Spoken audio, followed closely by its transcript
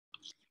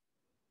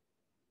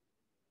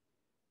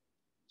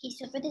Okay,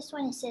 so for this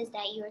one, it says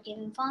that you are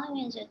given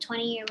following as a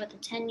 20-year with a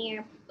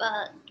 10-year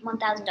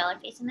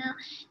 $1,000 face amount.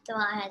 The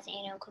amount has an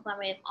annual coupon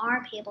rate of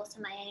R, payable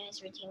semi-annually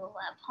is redeemable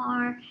at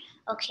par.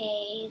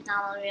 Okay,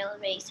 nominal real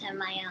rate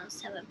semi-annual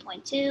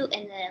 7.2,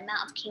 and the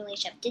amount of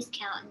accumulation of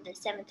discount in the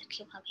seventh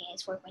coupon payment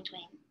is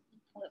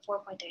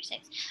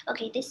 4.36.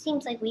 Okay, this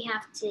seems like we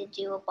have to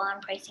do a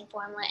bond pricing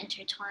formula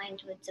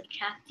intertwined with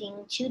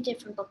subtracting two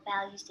different book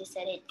values to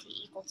set it to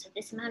equal to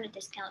this amount of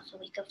discount so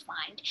we could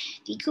find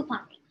the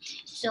coupon rate.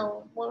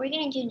 So what we're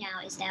going to do now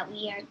is that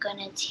we are going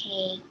to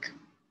take,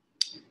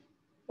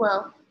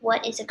 well,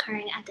 what is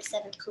occurring at the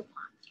seventh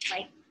coupon,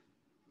 right?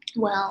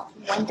 Well,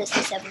 when does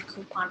the seventh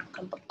coupon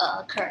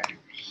occur?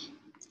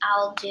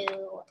 I'll do,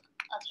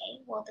 okay,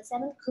 well, the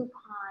seventh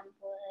coupon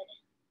would,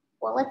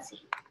 well, let's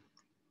see.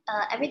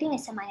 Everything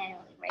is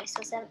semi-annually, right?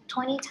 So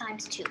 20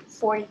 times 2,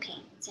 40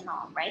 payments in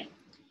all, right?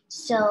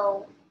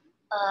 So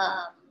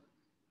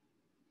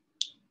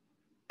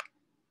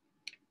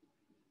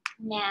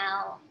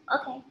now,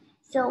 okay,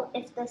 so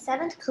if the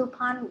seventh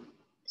coupon,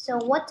 so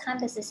what time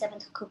does the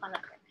seventh coupon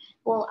occur?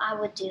 Well, I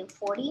would do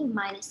 40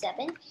 minus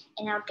 7,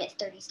 and I would get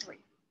 33,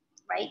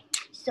 right?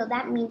 So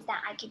that means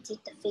that I could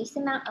take the face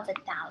amount of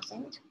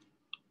 1,000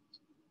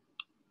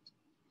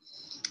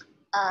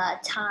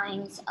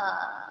 times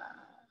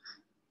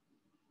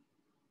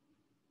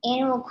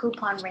annual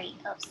coupon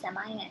rate of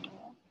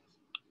semi-annual,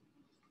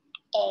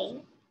 A,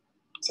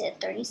 to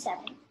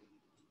 37,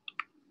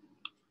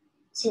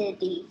 to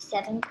the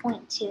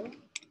 7.2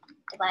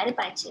 divided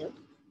by 2,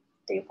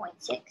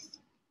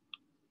 3.6%,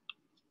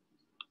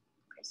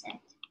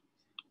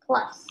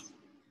 plus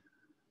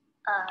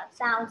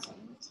 1,000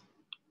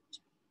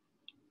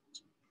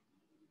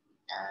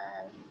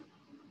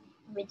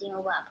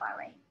 redeemable at par,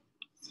 right?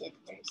 To the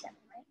 37,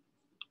 right?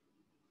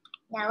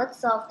 Now let's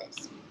solve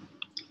this.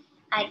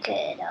 I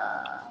could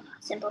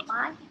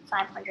simplify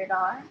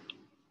 500R.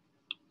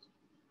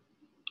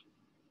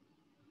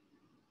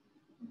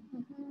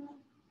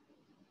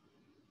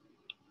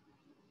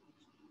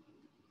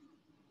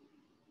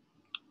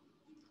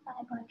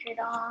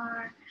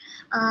 $500R.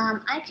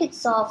 I could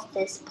solve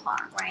this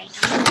part, right?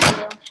 I'm going to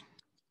do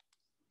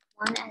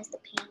 1 as the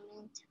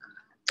payment,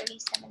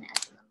 37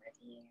 as the number of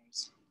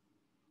years,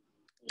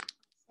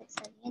 3.6 as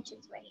the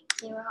interest rate,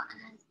 0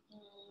 as the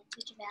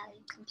future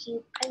value,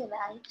 compute present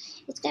value.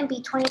 It's going to be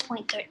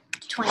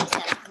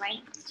 20.27,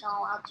 right? So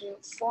I'll do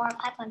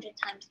 500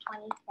 times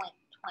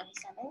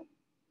 20.27,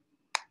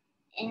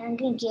 and I'm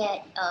going to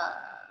get what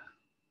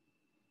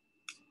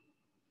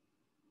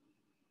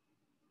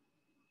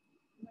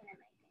am I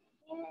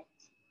going to get?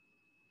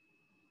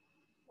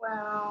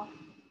 Well,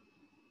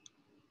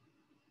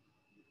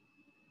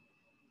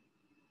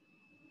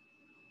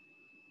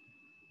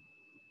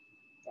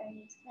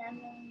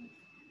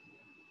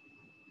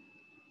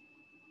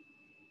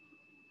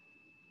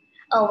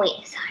 oh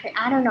wait, sorry.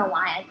 I don't know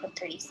why I put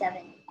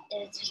 37.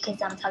 It's because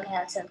I'm talking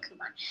about 7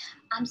 coupon.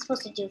 I'm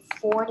supposed to do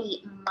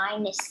 40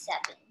 minus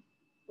 7,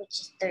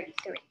 which is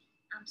 33.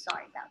 I'm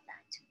sorry about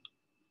that.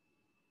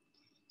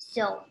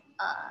 So,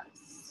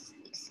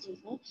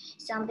 excuse me.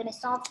 So I'm going to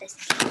solve this.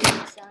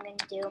 So I'm going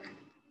to do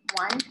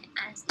 1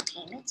 as the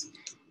payment,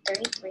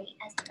 33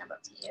 as the number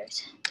of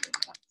years,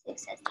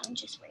 3.6 as the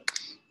interest rate,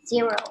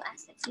 0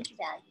 as the future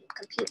value,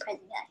 compute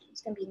present value.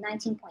 It's going to be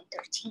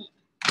 19.13.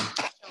 So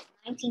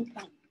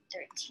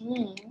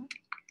 19.13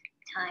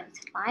 times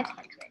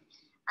 500,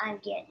 I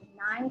get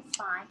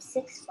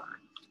 9565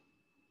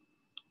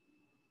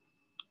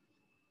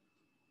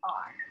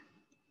 R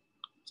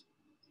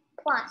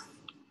plus,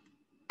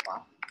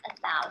 well,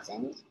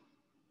 1,000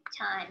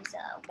 times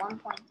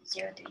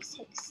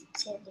 1.036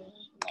 to the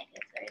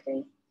negative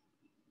 33,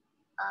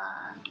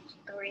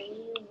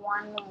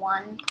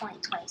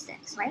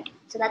 311.26, right?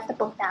 So that's the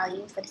book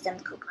value for the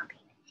 7th coupon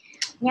payment.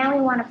 Now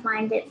we want to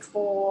find it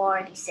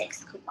for the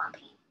 6th coupon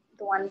payment,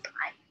 the one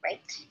prime,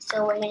 right?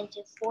 So we're going to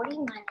do 40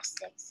 minus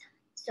 6.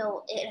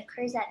 So it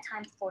occurs at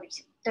time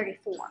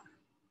 34,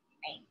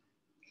 right?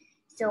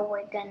 So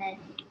we're going to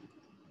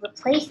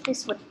replace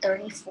this with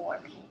 34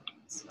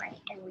 payments,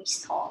 right? And we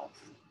solve.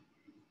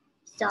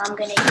 So I'm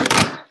going to do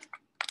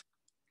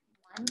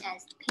 1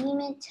 as the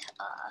payment,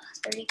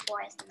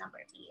 34 as the number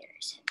of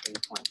years,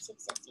 3.6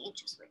 as the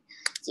interest rate,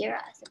 0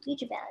 as the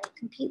future value,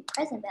 compute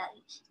present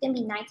value. It's going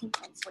to be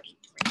 19.43.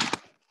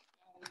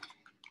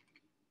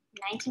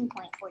 And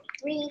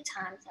 19.43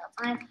 times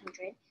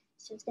 500,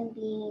 so it's going to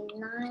be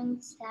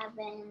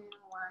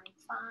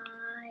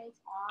 9715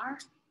 R.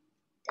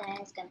 Then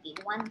it's going to be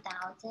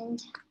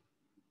 1,000,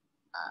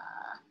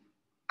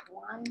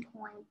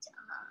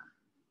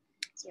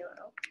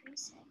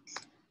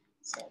 1.036.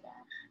 So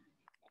that,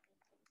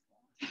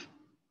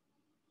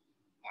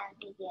 and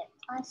we get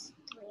plus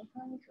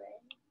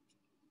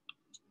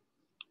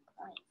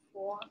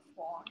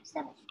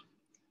 300.447.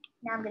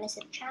 Now I'm going to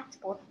subtract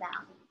both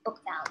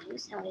book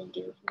values. I'm going to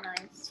do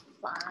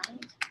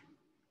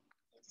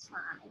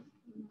 9565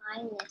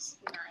 minus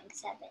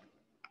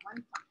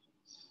 9715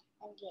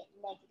 and get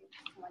negative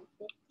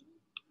 150.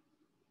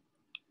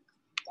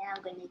 Then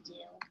I'm going to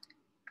do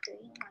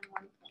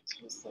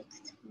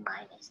 311.26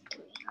 minus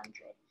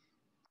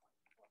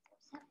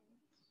 300.447,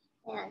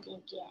 and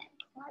you get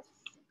plus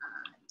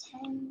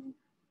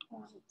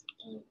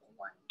 10.813,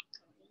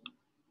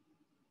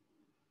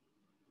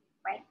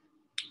 right?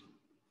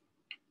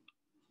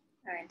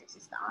 All right, this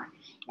is the R.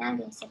 Now I'm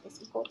going to set this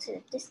equal to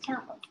the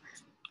discount of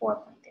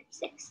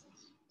 4.36.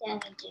 Then I'm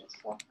going to do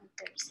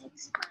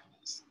 4.36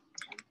 minus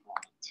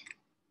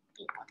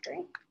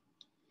 10.813.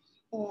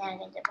 And I'm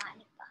going to divide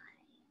it by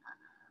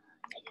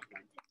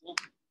negative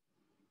 150.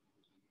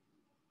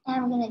 And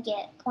I'm going to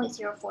get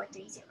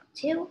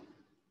 0.04302,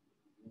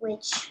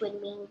 which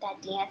would mean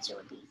that the answer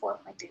would be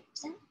 4.3%,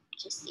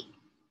 which is C.